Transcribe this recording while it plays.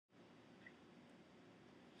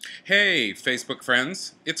Hey, Facebook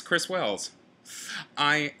friends, it's Chris Wells.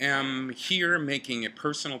 I am here making a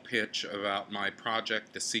personal pitch about my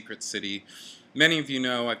project, The Secret City. Many of you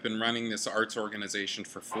know I've been running this arts organization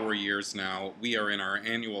for 4 years now. We are in our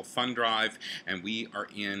annual fund drive, and we are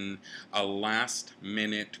in a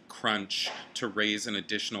last-minute crunch to raise an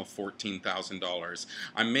additional $14,000.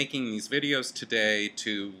 I'm making these videos today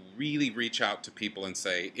to really reach out to people and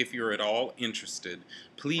say, if you're at all interested,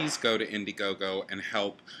 please go to Indiegogo and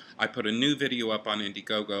help. I put a new video up on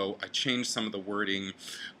Indiegogo. I changed some of the wording.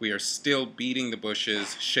 We are still beating the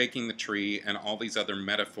bushes, shaking the tree, and all these other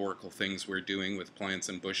metaphorical things we're doing with plants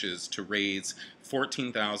and bushes to raise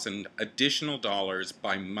 $14,000 additional dollars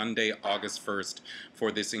by Monday, August 1st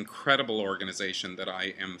for this incredible organization that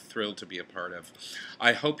I am thrilled to be a part of.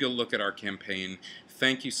 I hope you'll look at our campaign.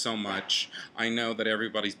 Thank you so much. I know that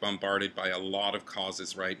everybody's bombarded by a lot of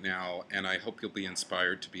causes right now, and I hope you'll be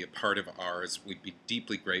inspired to be a part of ours. We'd be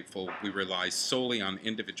deeply grateful. We rely solely on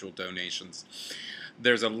individual donations.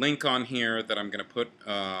 There's a link on here that I'm going to put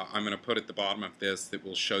at the bottom of this that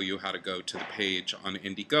will show you how to go to the page on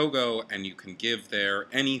Indiegogo, and you can give there.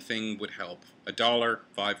 Anything would help. $1,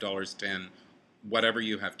 $5, $10. Whatever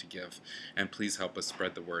you have to give, and please help us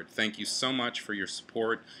spread the word. Thank you so much for your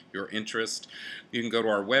support, your interest. You can go to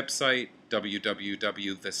our website,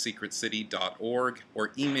 www.thesecretcity.org,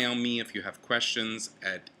 or email me if you have questions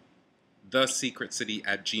at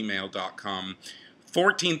thesecretcity@gmail.com.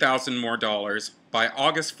 $14,000 more dollars by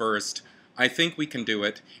August 1st. I think we can do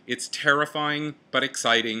it. It's terrifying but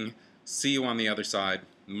exciting. See you on the other side.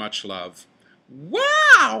 Much love.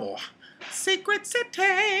 Wow! Secret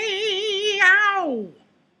City! Ow!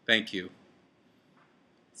 Thank you.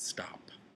 Stop.